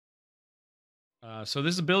So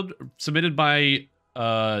this is a build submitted by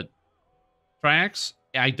Triax.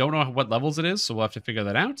 I don't know what levels it is, so we'll have to figure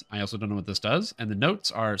that out. I also don't know what this does. And the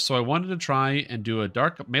notes are, so I wanted to try and do a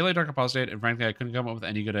melee dark apostate, and frankly, I couldn't come up with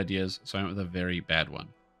any good ideas, so I went with a very bad one.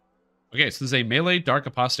 Okay, so this is a melee dark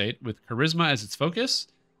apostate with charisma as its focus.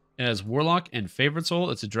 It has warlock and favorite soul.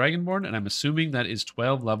 It's a dragonborn, and I'm assuming that is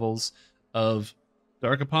 12 levels of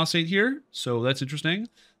dark apostate here, so that's interesting.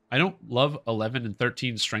 I don't love 11 and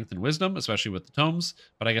 13 strength and wisdom, especially with the tomes,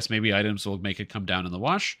 but I guess maybe items will make it come down in the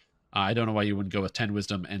wash. I don't know why you wouldn't go with 10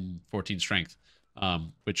 wisdom and 14 strength,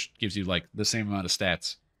 which gives you like the same amount of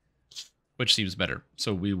stats, which seems better.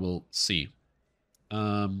 So we will see.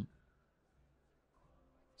 So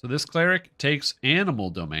this cleric takes animal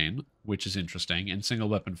domain, which is interesting, and single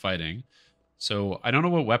weapon fighting. So I don't know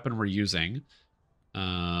what weapon we're using.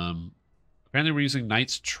 Apparently we're using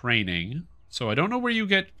Knight's Training. So I don't know where you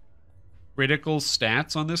get critical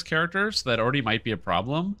stats on this character, so that already might be a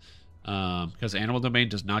problem. Because Animal Domain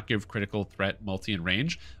does not give critical threat, multi, and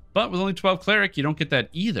range. But with only 12 Cleric, you don't get that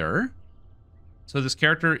either. So this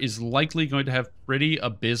character is likely going to have pretty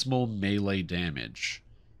abysmal melee damage,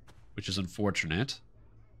 which is unfortunate.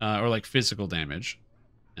 Or like physical damage.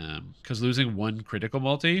 Because losing one critical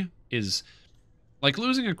multi is... Like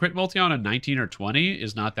losing a crit multi on a 19 or 20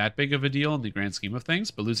 is not that big of a deal in the grand scheme of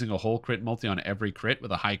things, but losing a whole crit multi on every crit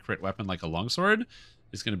with a high crit weapon like a longsword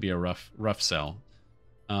is going to be a rough sell.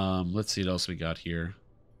 Let's see what else we got here.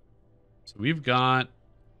 So we've got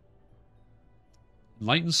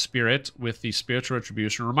Enlightened Spirit with the Spiritual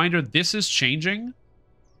Retribution. Reminder, this is changing,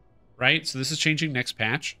 right? So this is changing next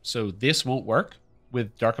patch. So this won't work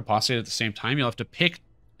with Dark Apostate at the same time. You'll have to pick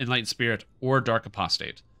Enlightened Spirit or Dark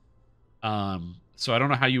Apostate. So I don't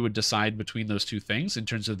know how you would decide between those two things in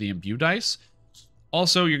terms of the imbue dice.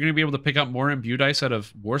 Also, you're going to be able to pick up more imbue dice out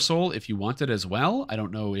of War Soul if you want it as well. I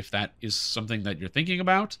don't know if that is something that you're thinking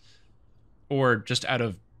about. Or just out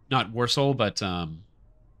of, not War Soul, but,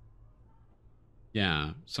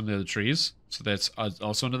 yeah, some of the other trees. So that's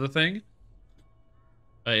also another thing.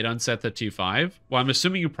 It unset the T5. Well, I'm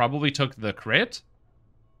assuming you probably took the crit.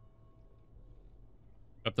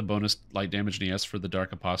 Up the bonus light damage and ES for the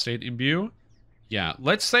Dark Apostate imbue. Yeah,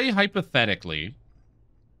 let's say hypothetically,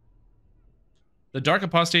 the Dark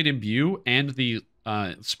Apostate imbue and the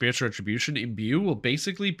Spiritual Retribution imbue will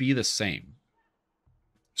basically be the same.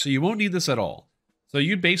 So you won't need this at all. So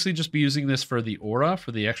you'd basically just be using this for the aura,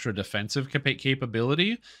 for the extra defensive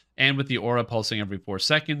capability. And with the aura pulsing every 4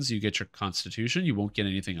 seconds, you get your constitution. You won't get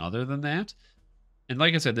anything other than that. And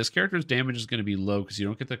like I said, this character's damage is going to be low because you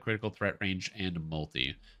don't get the critical threat range and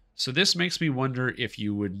multi. So this makes me wonder if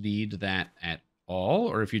you would need that at all,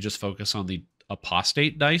 or if you just focus on the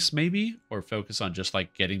apostate dice maybe, or focus on just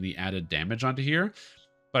like getting the added damage onto here.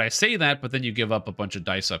 But I say that, but then you give up a bunch of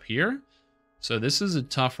dice up here. So this is a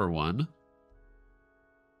tougher one.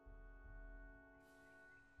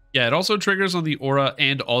 Yeah, it also triggers on the aura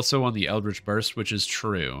and also on the Eldritch Burst, which is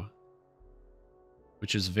true.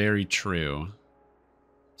 Which is very true.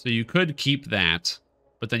 So you could keep that,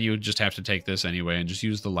 but then you would just have to take this anyway and just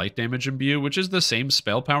use the light damage imbue, which is the same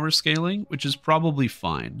spell power scaling, which is probably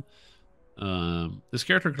fine. This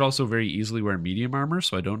character could also very easily wear medium armor,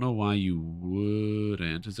 so I don't know why you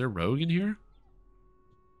wouldn't. Is there rogue in here?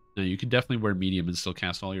 No, you can definitely wear medium and still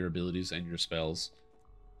cast all your abilities and your spells.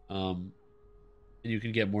 And you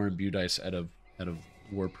can get more imbue dice out of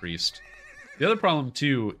War Priest. The other problem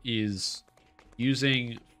too is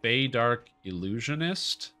using Fey Dark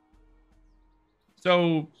Illusionist.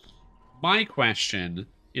 So my question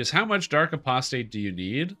is, how much Dark Apostate do you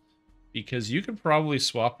need? Because you can probably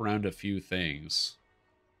swap around a few things.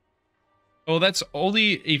 Oh, that's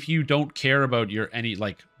only if you don't care about your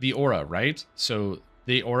like the aura, right? So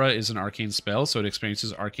the aura is an arcane spell, so it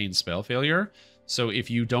experiences arcane spell failure. So if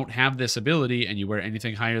you don't have this ability and you wear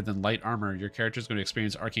anything higher than light armor, your character is going to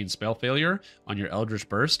experience arcane spell failure on your Eldritch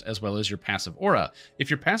Burst as well as your passive aura. If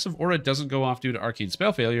your passive aura doesn't go off due to arcane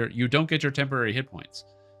spell failure, you don't get your temporary hit points,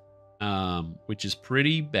 which is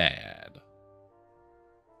pretty bad.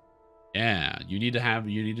 Yeah, you need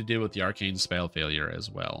to deal with the arcane spell failure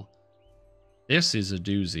as well. This is a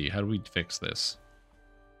doozy. How do we fix this?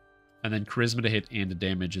 And then charisma to hit and to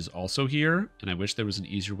damage is also here, and I wish there was an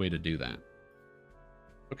easier way to do that.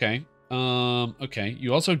 Okay. Okay.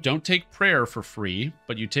 You also don't take prayer for free,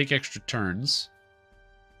 but you take extra turns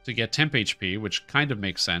to get temp HP, which kind of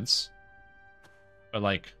makes sense. But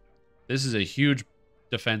like, this is a huge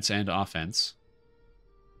defense and offense.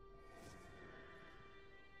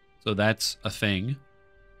 So that's a thing.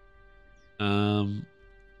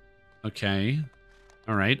 Okay.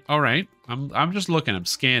 All right. I'm just looking. I'm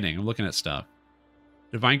scanning. I'm looking at stuff.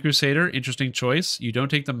 Divine Crusader, interesting choice. You don't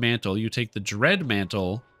take the mantle, you take the Dread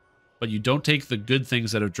Mantle, but you don't take the good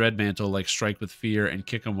things out of Dread Mantle, like Strike with Fear and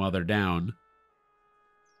kick them while they're down.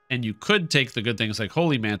 And you could take the good things like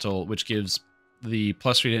Holy Mantle, which gives the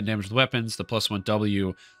 +3 to hit damage with weapons, the +1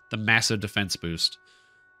 W, the massive defense boost.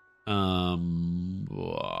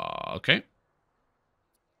 Okay.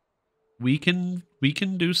 We can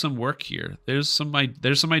do some work here. There's some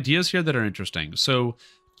ideas here that are interesting. So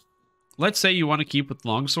let's say you want to keep with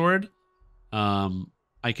longsword.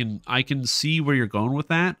 I can see where you're going with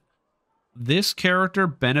that. This character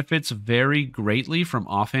benefits very greatly from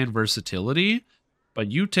offhand versatility, but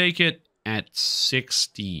you take it at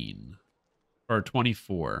 16 or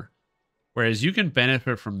 24, whereas you can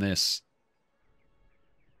benefit from this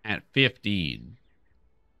at 15.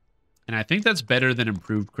 And I think that's better than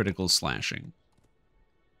improved critical slashing.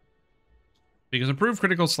 Because improved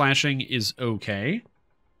critical slashing is okay.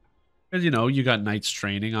 Because, you know, you got Knight's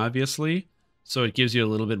Training, obviously. So it gives you a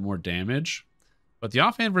little bit more damage. But the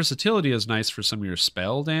offhand versatility is nice for some of your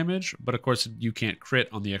spell damage. But, of course, you can't crit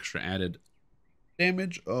on the extra added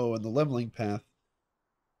damage. Oh, and the leveling path.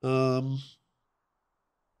 Okay.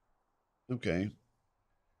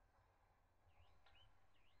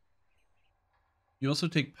 You also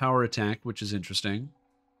take power attack, which is interesting.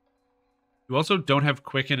 You also don't have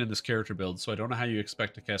quicken in this character build, so I don't know how you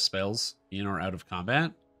expect to cast spells in or out of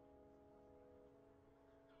combat.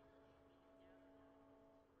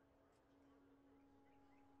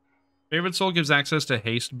 Favorite Soul gives access to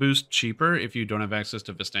haste boost cheaper if you don't have access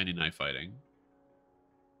to Vistani knife fighting.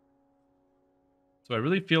 So I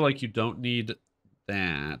really feel like you don't need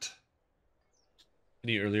that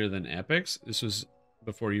any earlier than epics. This was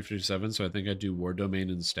before U57, so I think I'd do War Domain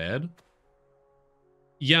instead.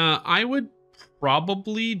 Yeah, I would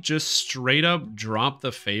probably just straight up drop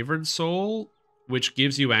the Favored Soul, which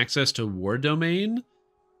gives you access to War Domain,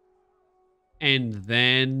 and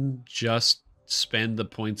then just spend the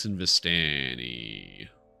points in Vistani.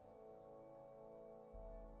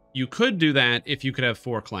 You could do that if you could have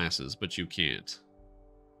 4 classes, but you can't.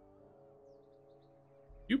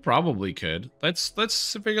 You probably could. Let's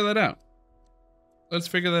figure that out. Let's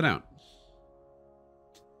figure that out.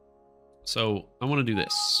 So, I want to do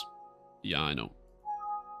this. Yeah, I know.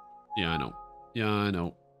 Yeah, I know. Yeah, I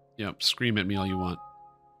know. Yep, scream at me all you want.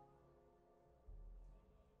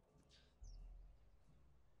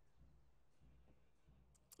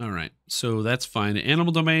 Alright, so that's fine.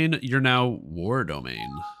 Animal Domain, you're now War Domain.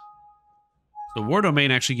 So War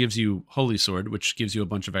Domain actually gives you Holy Sword, which gives you a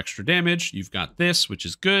bunch of extra damage. You've got this, which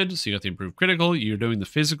is good. So you got the improved critical. You're doing the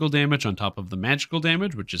physical damage on top of the magical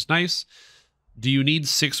damage, which is nice. Do you need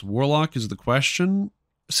 6 Warlock is the question.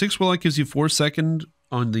 6 Warlock gives you 4 second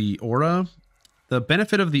on the aura. The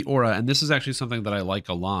benefit of the aura, and this is actually something that I like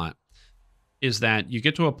a lot, is that you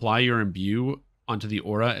get to apply your imbue onto the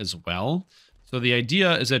aura as well. So the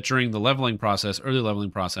idea is that during the leveling process, early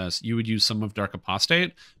leveling process, you would use some of Dark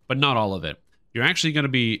Apostate, but not all of it. You're actually going to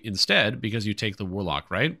be instead, because you take the Warlock,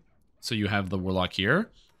 right? So you have the Warlock here.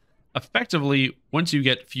 Effectively, once you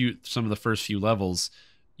get some of the first few levels,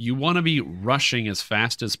 you want to be rushing as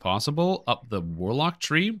fast as possible up the Warlock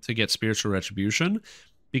tree to get Spiritual Retribution,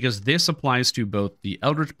 because this applies to both the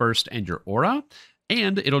Eldritch Burst and your aura,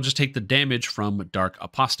 and it'll just take the damage from Dark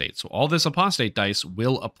Apostate. So all this Apostate dice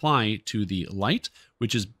will apply to the light,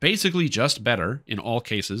 which is basically just better in all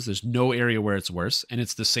cases. There's no area where it's worse, and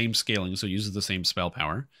it's the same scaling, so it uses the same spell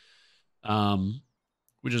power,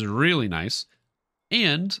 which is really nice.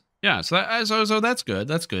 And yeah, so that's good.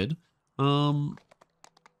 That's good. But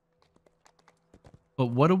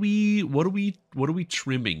what are we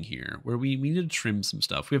trimming here? We need to trim some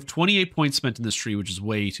stuff. We have 28 points spent in this tree, which is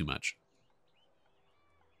way too much.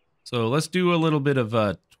 So let's do a little bit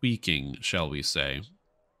of tweaking, shall we say.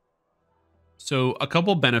 So a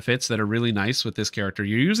couple benefits that are really nice with this character.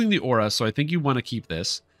 You're using the aura, so I think you want to keep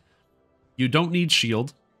this. You don't need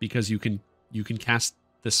shield because you can cast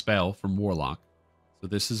the spell from Warlock. So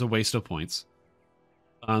this is a waste of points.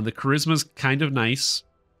 The charisma's kind of nice,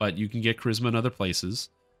 but you can get charisma in other places.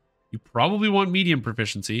 You probably want medium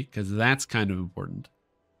proficiency because that's kind of important.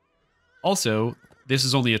 Also, this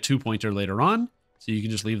is only a 2-pointer later on, so you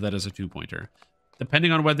can just leave that as a 2-pointer.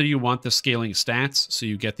 Depending on whether you want the scaling stats, so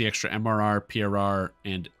you get the extra MRR, PRR,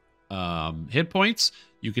 and hit points,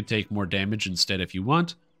 you could take more damage instead if you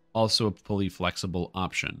want. Also a fully flexible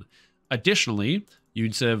option. Additionally,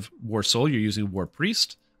 instead of War Soul, you're using War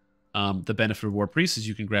Priest. The benefit of War Priest is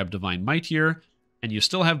you can grab Divine Might here, and you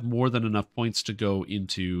still have more than enough points to go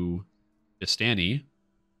into Vistani,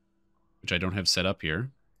 which I don't have set up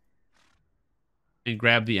here, and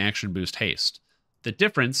grab the Action Boost Haste. The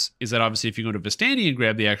difference is that obviously if you go to Vistani and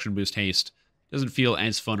grab the action boost haste, it doesn't feel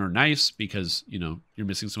as fun or nice because, you know, you're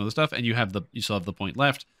missing some of the stuff and you still have the point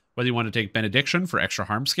left. Whether you want to take Benediction for extra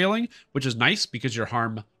harm scaling, which is nice because your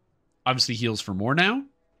harm obviously heals for more now,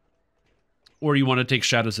 or you want to take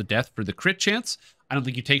Shadows of Death for the crit chance. I don't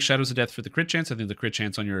think you take Shadows of Death for the crit chance. I think the crit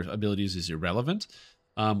chance on your abilities is irrelevant.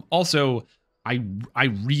 Also, I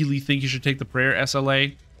really think you should take the Prayer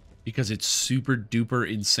SLA because it's super duper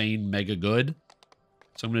insane mega good.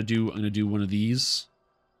 So I'm gonna do one of these.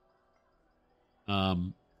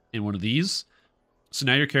 And one of these. So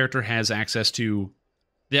now your character has access to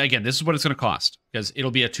again, this is what it's gonna cost, because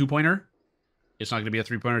it'll be a 2-pointer. It's not gonna be a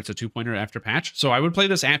 3-pointer, it's a 2-pointer after patch. So I would play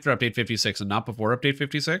this after update 56 and not before update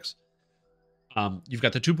 56. You've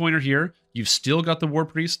got the 2-pointer here. You've still got the War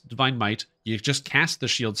Priest, Divine Might. You just cast the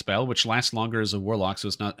shield spell, which lasts longer as a Warlock, so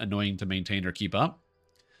it's not annoying to maintain or keep up.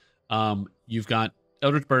 You've got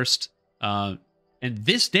Eldritch Burst, and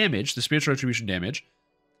this damage, the Spiritual Retribution damage,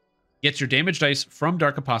 gets your damage dice from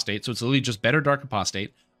Dark Apostate, so it's literally just better Dark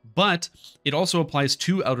Apostate, but it also applies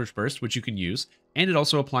to Eldritch Burst, which you can use, and it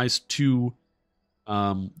also applies to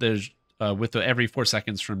every 4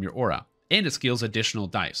 seconds from your aura. And it scales additional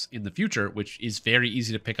dice in the future, which is very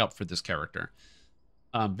easy to pick up for this character.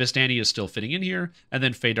 Vistani is still fitting in here, and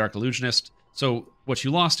then Fey Dark Illusionist. So what you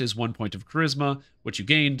lost is 1 point of Charisma. What you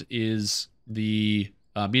gained is the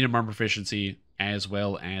medium armor proficiency, as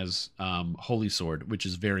well as Holy Sword, which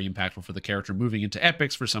is very impactful for the character moving into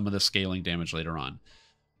epics for some of the scaling damage later on.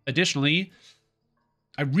 Additionally,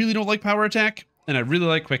 I really don't like Power Attack, and I really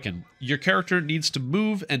like Quicken. Your character needs to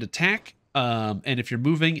move and attack. And if you're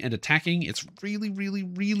moving and attacking, it's really, really,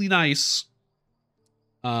 really nice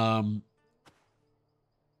to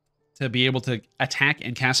be able to attack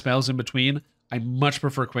and cast spells in between. I much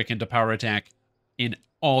prefer Quicken to Power Attack in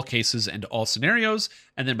all cases and all scenarios.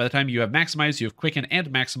 And then by the time you have Maximize, you have Quicken and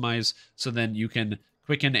Maximize. So then you can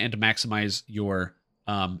Quicken and maximize your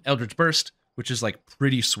Eldritch Burst, which is like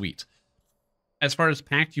pretty sweet. As far as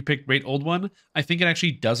Pact, you pick Great Old One. I think it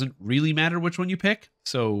actually doesn't really matter which one you pick,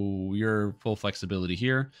 so you're full flexibility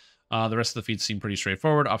here. The rest of the feats seem pretty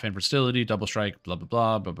straightforward. Offhand Versatility, Double Strike, blah, blah,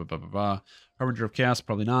 blah, blah, blah, blah, blah, blah. Harbinger of Chaos,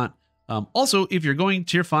 probably not. Also, if you're going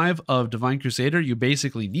tier 5 of Divine Crusader, you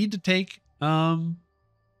basically need to take the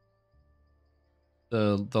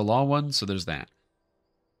Law one, so there's that.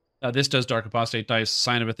 This does Dark Apostate dice.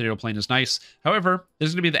 Sign of Ethereal Plane is nice. However, this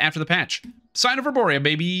is going to be the after the patch. Sign of Arborea,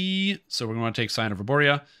 baby! So we're going to want to take Sign of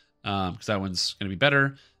Arborea, because that one's going to be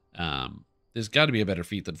better. There's got to be a better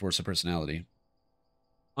feat than Force of Personality.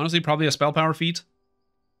 Honestly, probably a Spell Power feat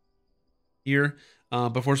here.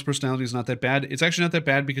 But Force of Personality is not that bad. It's actually not that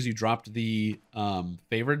bad because you dropped the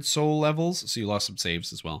favored soul levels, so you lost some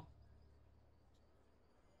saves as well.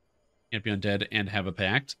 Can't be undead and have a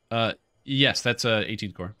pact. Yes, that's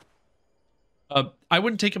 18th core. I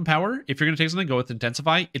wouldn't take Empower. If you're going to take something, go with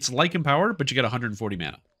Intensify. It's like Empower, but you get 140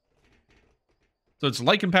 mana. So it's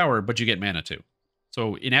like Empower, but you get mana too.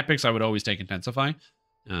 So in Epics, I would always take Intensify.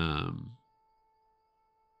 But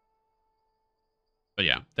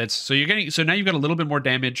yeah, that's so you're getting. So now you've got a little bit more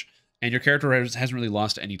damage, and your character hasn't really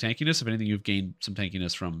lost any tankiness. If anything, you've gained some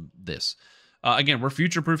tankiness from this. Again, we're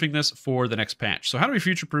future-proofing this for the next patch. So how do we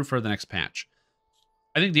future-proof for the next patch?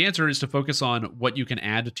 I think the answer is to focus on what you can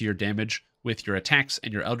add to your damage with your attacks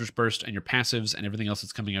and your Eldritch Burst and your passives and everything else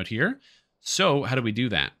that's coming out here. So how do we do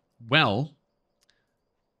that? Well,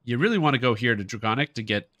 you really want to go here to Draconic to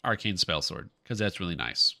get Arcane Spell Sword, because that's really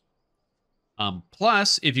nice.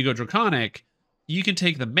 Plus, if you go Draconic, you can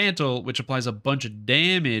take the Mantle, which applies a bunch of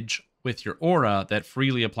damage with your aura that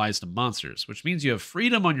freely applies to monsters, which means you have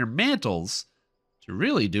freedom on your mantles to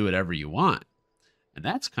really do whatever you want. And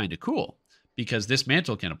that's kind of cool, because this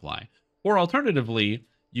mantle can apply. Or alternatively,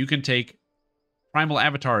 you can take Primal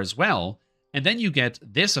Avatar as well, and then you get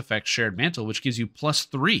this effect, Shared Mantle, which gives you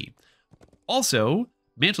 +3. Also,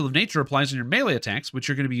 Mantle of Nature applies on your melee attacks, which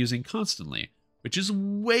you're going to be using constantly, which is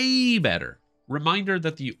way better. Reminder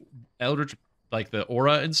that the Eldritch, like the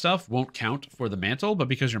aura and stuff, won't count for the mantle, but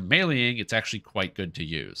because you're meleeing, it's actually quite good to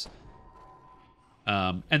use.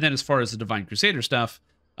 And then as far as the Divine Crusader stuff,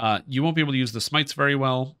 you won't be able to use the smites very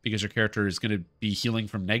well because your character is going to be healing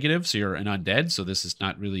from negative, so you're an undead, so this is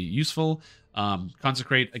not really useful.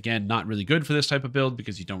 Consecrate, again, not really good for this type of build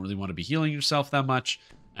because you don't really want to be healing yourself that much.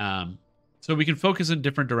 So we can focus in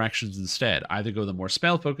different directions instead. Either go the more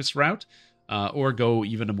spell-focused route, or go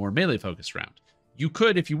even a more melee-focused route. You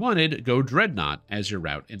could, if you wanted, go Dreadnought as your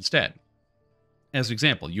route instead. As an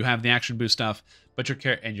example, you have the action boost stuff, but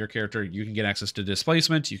your character, you can get access to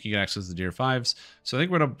displacement, you can get access to Tier 5s. So I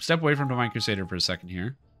think we're going to step away from Divine Crusader for a second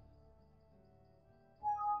here.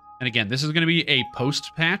 And again, this is going to be a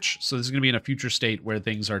post-patch, so this is going to be in a future state where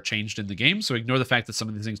things are changed in the game. So ignore the fact that some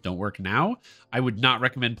of these things don't work now. I would not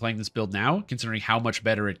recommend playing this build now, considering how much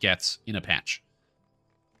better it gets in a patch.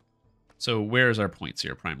 So where's our points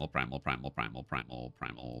here? Primal, primal, primal, primal, primal,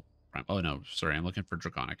 primal, primal. Oh, no, sorry, I'm looking for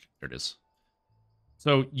Draconic. There it is.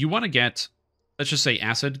 So you want to get, let's just say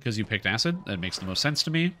Acid, because you picked Acid. That makes the most sense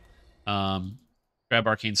to me. Grab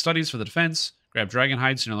Arcane Studies for the defense. Grab Dragon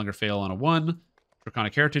Hide, so you no longer fail on a 1.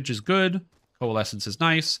 Draconic Heritage is good. Coalescence is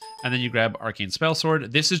nice. And then you grab Arcane Spell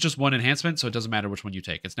Sword. This is just one enhancement, so it doesn't matter which one you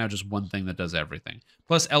take. It's now just one thing that does everything.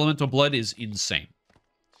 Plus, Elemental Blood is insane.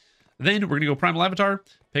 Then we're going to go Primal Avatar.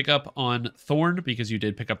 Pick up on Thorn, because you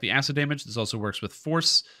did pick up the acid damage. This also works with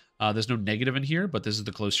Force. There's no negative in here, but this is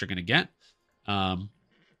the closest you're going to get.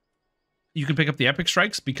 You can pick up the Epic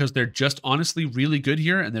Strikes, because they're just honestly really good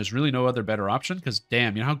here, and there's really no other better option, because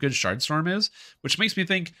damn, you know how good Shardstorm is? Which makes me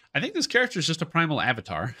think, I think this character is just a Primal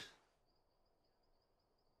Avatar.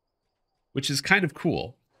 Which is kind of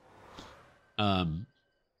cool.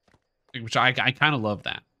 Which I kind of love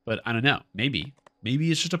that, but I don't know, maybe.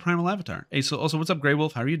 Maybe it's just a Primal Avatar. Hey, so also, what's up, Grey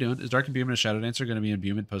Wolf? How are you doing? Is Dark Imbuement and Shadow Dancer going to be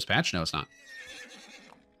imbued post-patch? No, it's not.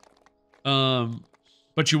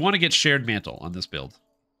 But you want to get Shared Mantle on this build.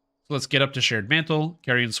 So let's get up to Shared Mantle,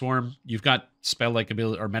 Carrion Swarm. You've got spell-like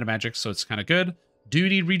ability or meta magic, so it's kind of good. Do you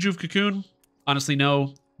need Rejuve Cocoon? Honestly,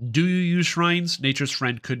 no. Do you use Shrines? Nature's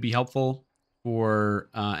Friend could be helpful for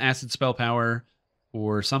acid spell power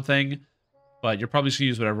or something, but you're probably just going to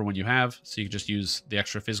use whatever one you have, so you can just use the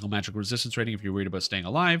extra physical magical resistance rating if you're worried about staying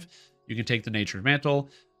alive. You can take the Nature's Mantle.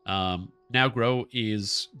 Now Grow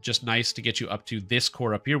is just nice to get you up to this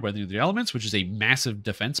core up here, Weathering the Elements, which is a massive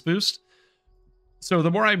defense boost. So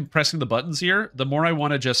the more I'm pressing the buttons here, the more I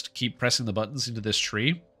want to just keep pressing the buttons into this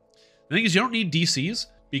tree. The thing is, you don't need DCs,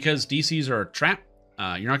 because DCs are a trap.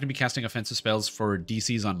 You're not going to be casting offensive spells for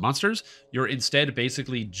DCs on monsters. You're instead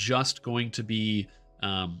basically just going to be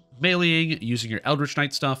meleeing, using your Eldritch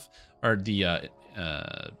Knight stuff, or the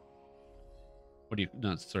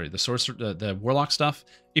the sorcerer, the warlock stuff.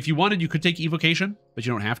 If you wanted, you could take evocation, but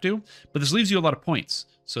you don't have to. But this leaves you a lot of points,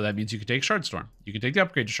 so that means you could take Shardstorm. You can take the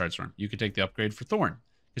upgrade to Shardstorm. You could take the upgrade for Thorn,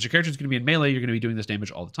 because your character is going to be in melee. You're going to be doing this damage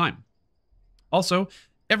all the time. Also,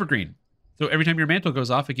 Evergreen. So every time your mantle goes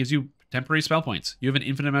off, it gives you temporary spell points. You have an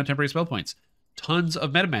infinite amount of temporary spell points. Tons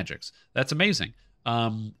of meta magics. That's amazing.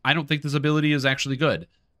 I don't think this ability is actually good,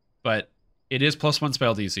 but it is +1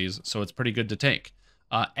 spell DCs, so it's pretty good to take.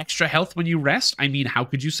 Extra health when you rest. I mean, how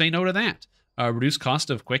could you say no to that? Reduce cost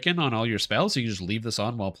of Quicken on all your spells, so you can just leave this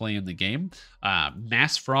on while playing the game.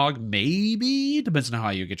 Mass Frog, maybe? Depends on how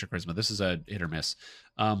you get your Charisma. This is a hit or miss.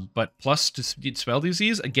 But plus to spell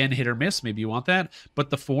DCs, again, hit or miss. Maybe you want that.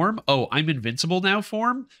 But the form, oh, I'm invincible now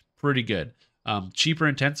form, pretty good. Cheaper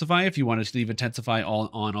Intensify if you want to leave Intensify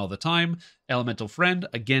on all the time. Elemental Friend,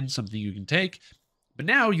 again, something you can take. But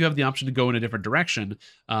now you have the option to go in a different direction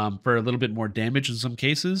for a little bit more damage in some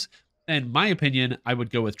cases. In my opinion, I would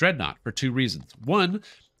go with Dreadnought for 2 reasons. One,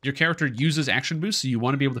 your character uses action boost, so you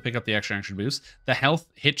want to be able to pick up the extra action boost. The health,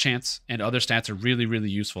 hit chance, and other stats are really, really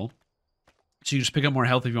useful. So you just pick up more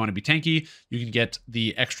health if you want to be tanky. You can get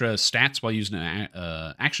the extra stats while using an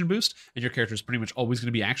action boost, and your character is pretty much always going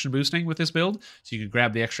to be action boosting with this build. So you can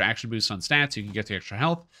grab the extra action boost on stats, you can get the extra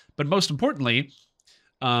health. But most importantly,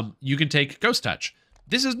 you can take Ghost Touch.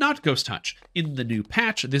 This is not Ghost Touch. In the new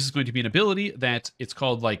patch, this is going to be an ability that it's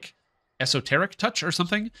called like Esoteric Touch or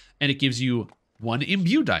something, and it gives you 1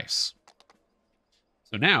 imbue dice.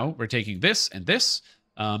 So now we're taking this and this,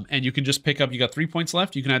 and you can just pick up, you got 3 points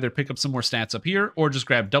left. You can either pick up some more stats up here or just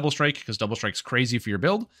grab Double Strike, because Double Strike's crazy for your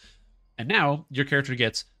build. And now your character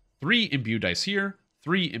gets 3 imbue dice here,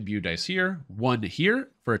 3 imbue dice here, 1 here,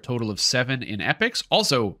 for a total of 7 in epics.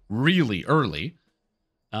 Also really early.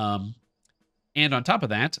 And on top of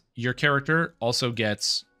that, your character also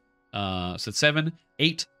gets, so it's 7,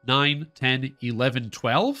 8, 9, 10, 11,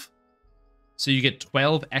 12. So you get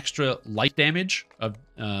 12 extra light damage of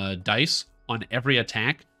dice on every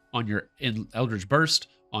attack on your Eldritch Burst,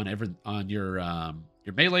 on your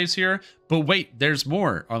melees here. But wait, there's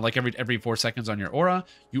more. On like every 4 seconds on your aura,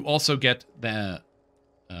 you also get the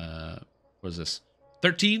what is this?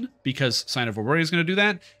 13, because Sign of Aurora is going to do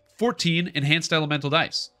that. 14 enhanced elemental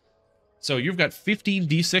dice. So you've got 15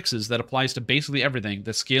 d6s that applies to basically everything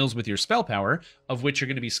that scales with your spell power, of which you're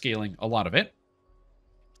going to be scaling a lot of it.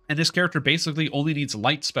 And this character basically only needs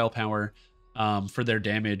light spell power for their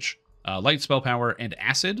damage, light spell power and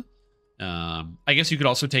acid. I guess you could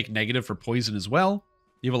also take negative for poison as well.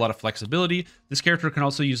 You have a lot of flexibility. This character can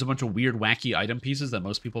also use a bunch of weird, wacky item pieces that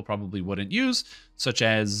most people probably wouldn't use, such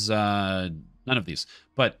as none of these.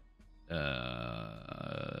 But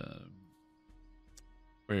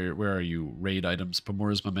Where are you? Raid items.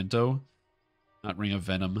 Pomora's Memento. Not Ring of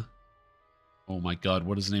Venom. Oh my god,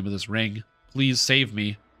 what is the name of this ring? Please save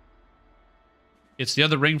me. It's the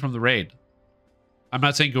other ring from the raid. I'm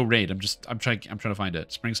not saying go raid. I'm trying to find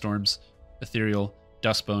it. Spring Storms, Ethereal,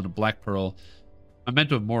 Dustbone, Black Pearl,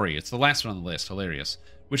 Memento of Mori. It's the last one on the list. Hilarious.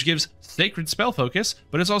 Which gives Sacred Spell Focus,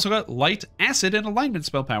 but it's also got Light, Acid, and Alignment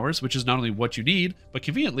spell powers, which is not only what you need, but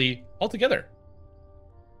conveniently all together.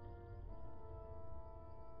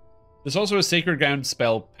 There's also a Sacred Ground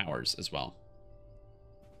spell powers as well.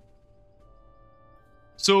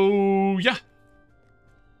 So, yeah.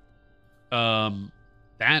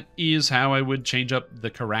 That is how I would change up the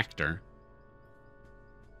character.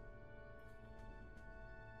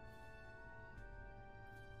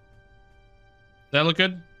 Does that look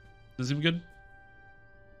good? Does it seem good?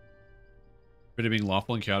 Rid of being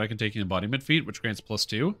lawful and chaotic and taking embodiment feat, which grants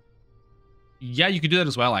 +2. Yeah, you could do that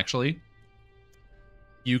as well, actually.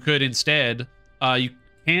 You could instead, you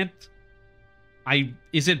can't.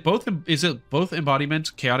 Is it both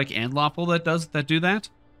embodiment, chaotic, and lawful that do that?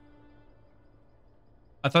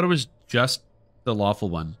 I thought it was just the lawful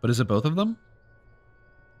one, but is it both of them?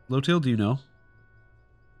 Lotil, do you know?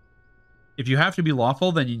 If you have to be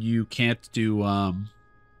lawful, then you can't do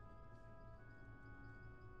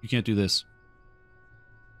you can't do this.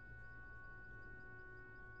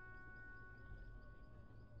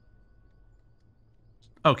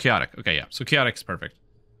 Oh, chaotic. Okay, yeah. So chaotic's perfect.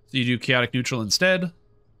 So you do chaotic neutral instead.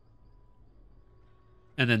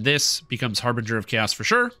 And then this becomes Harbinger of Chaos for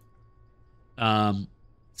sure.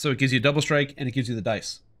 So it gives you a double strike and it gives you the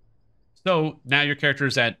dice. So now your character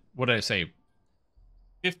is at, what did I say?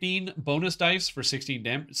 15 bonus dice for 16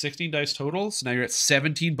 dice total. So now you're at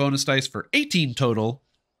 17 bonus dice for 18 total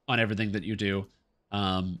on everything that you do.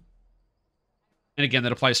 And again,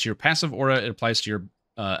 that applies to your passive aura. It applies to your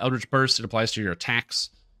Eldritch Burst. It applies to your attacks,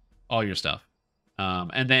 all your stuff.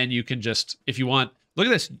 And then you can just, if you want, look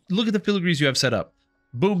at this. Look at the filigrees you have set up.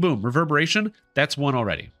 Boom, boom. Reverberation. That's one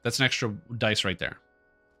already. That's an extra dice right there.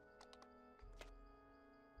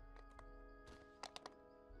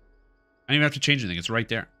 I don't even have to change anything. It's right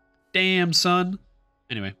there. Damn, son.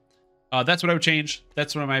 Anyway, that's what I would change.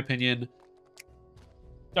 That's what, in my opinion,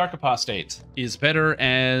 Dark Apostate is better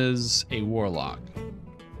as a warlock.